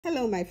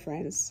Hello, my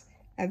friends.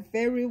 A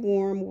very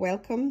warm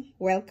welcome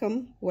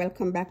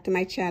back to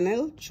my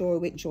channel, Joy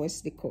with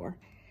Joyce Decor.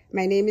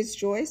 My name is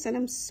Joyce, and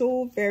I'm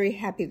so very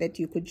happy that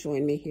you could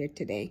join me here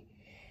today.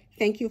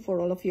 Thank you for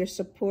all of your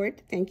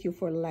support. Thank you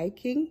for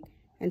liking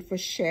and for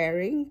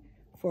sharing,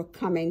 for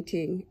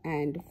commenting,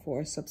 and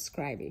for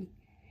subscribing.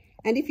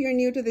 And if you're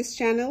new to this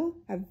channel,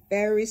 a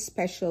very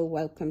special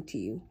welcome to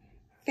you.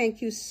 Thank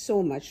you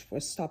so much for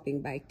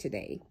stopping by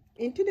today.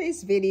 In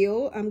today's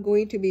video, I'm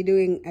going to be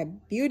doing a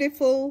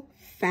beautiful,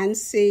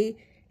 fancy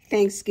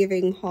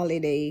Thanksgiving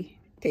holiday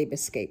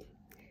tablescape.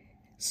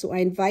 So I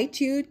invite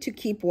you to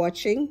keep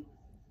watching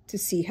to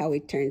see how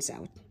it turns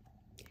out.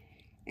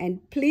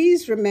 And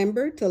please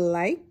remember to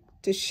like,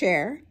 to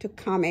share, to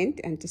comment,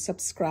 and to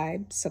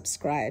subscribe.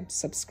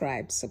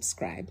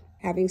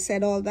 Having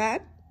said all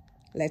that,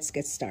 let's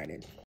get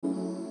started.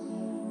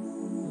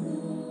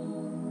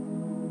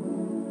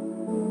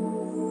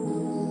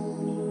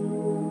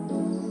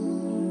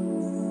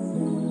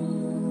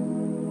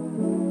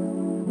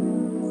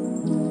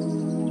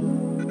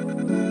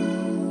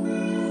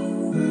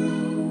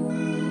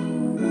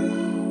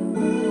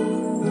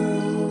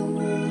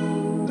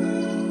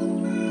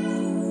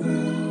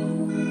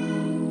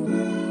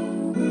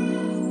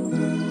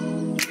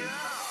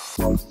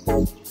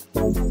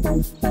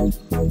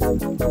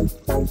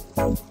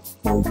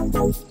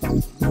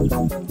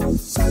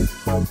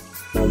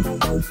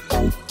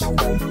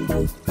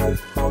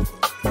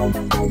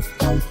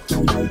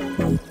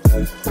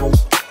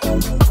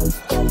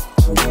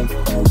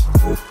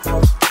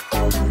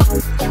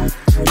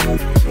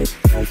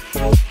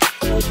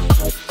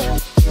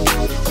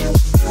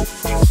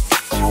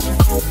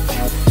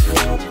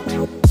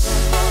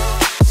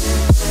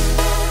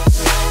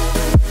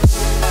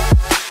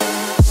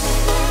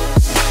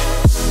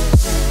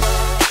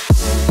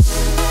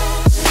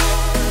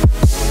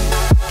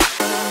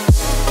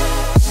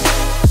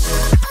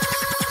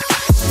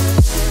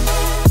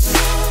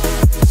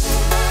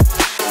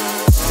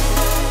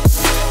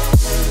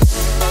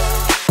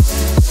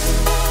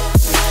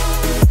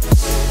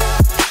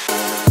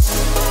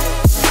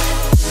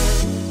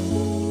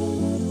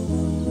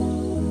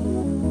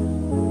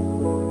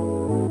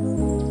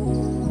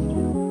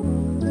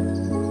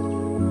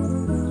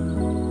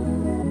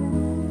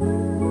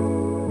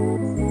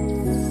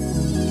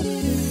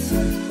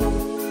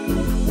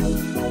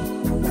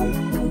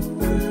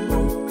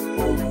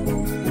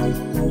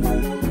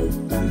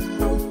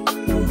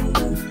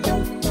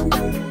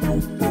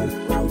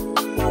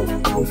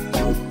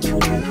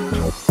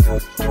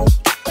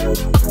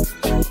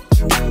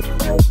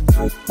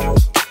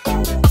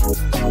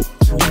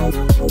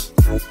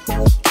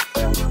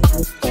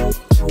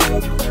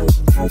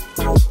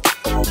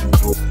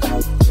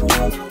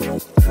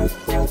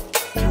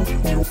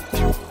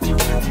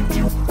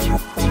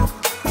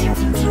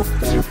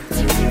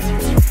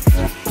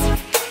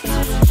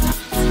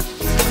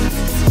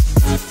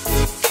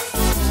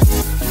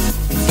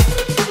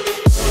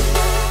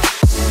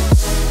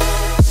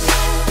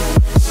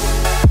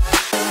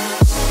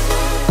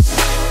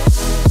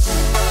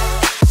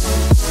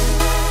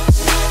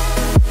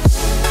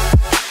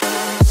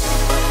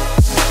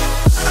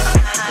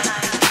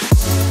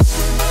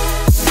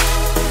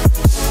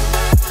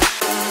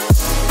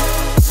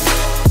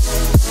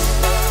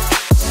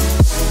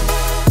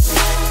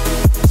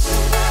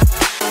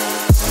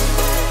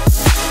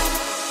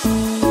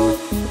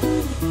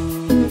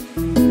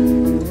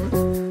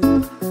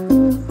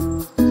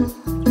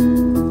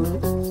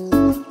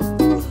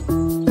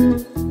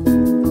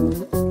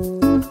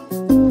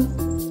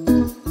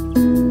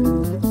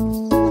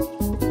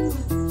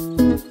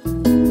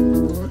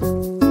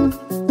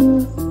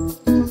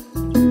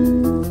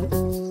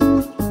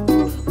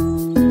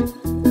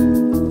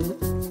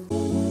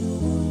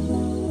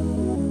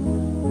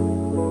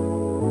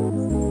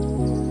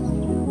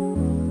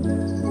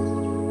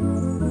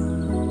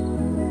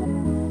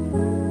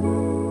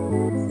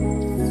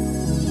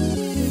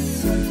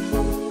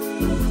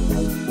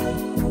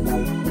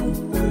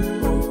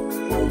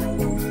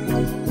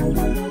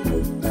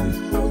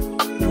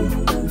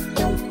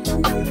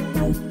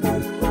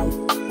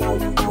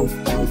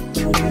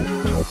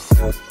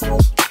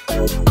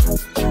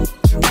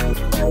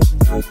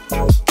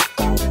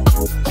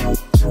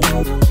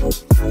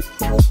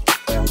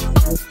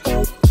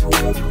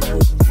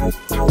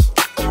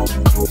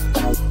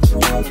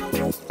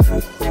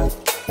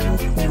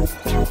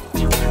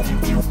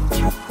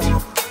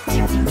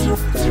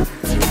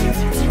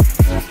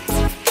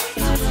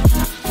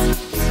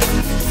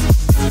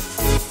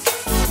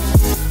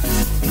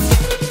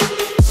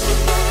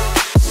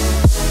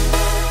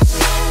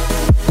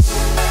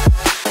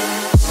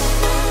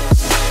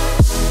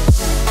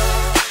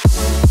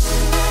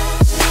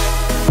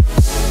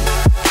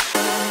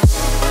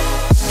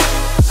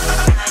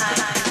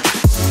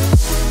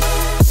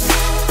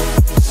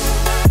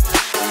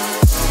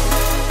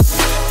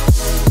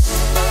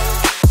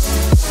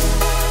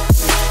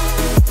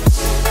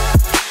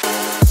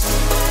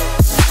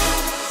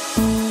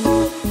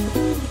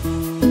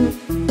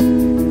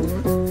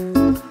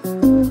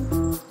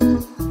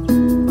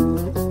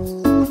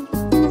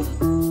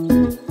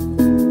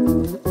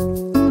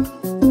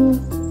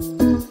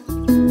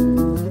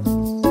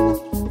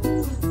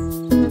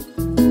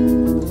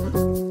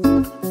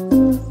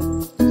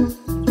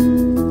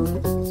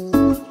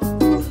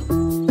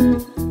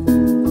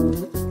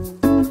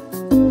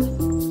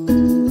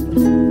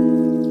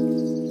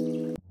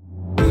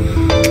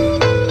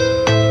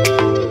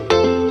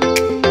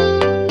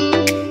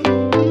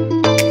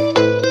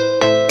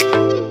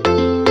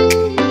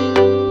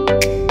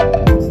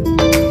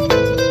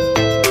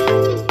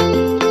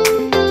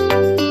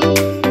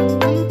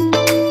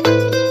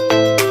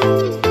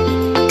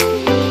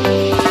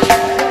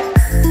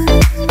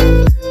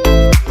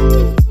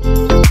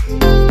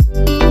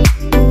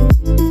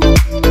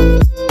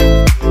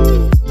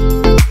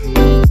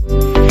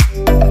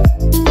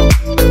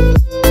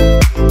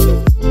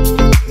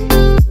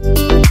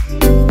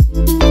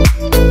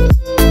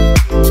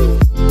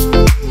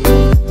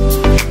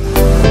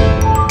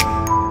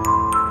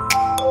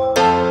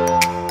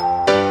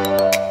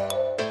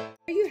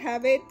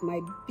 have it, my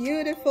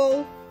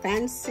beautiful,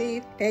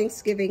 fancy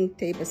Thanksgiving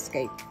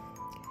tablescape.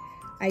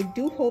 I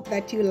do hope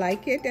that you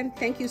like it, and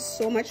thank you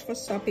so much for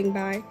stopping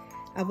by.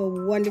 Have a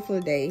wonderful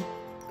day.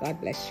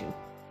 God bless you.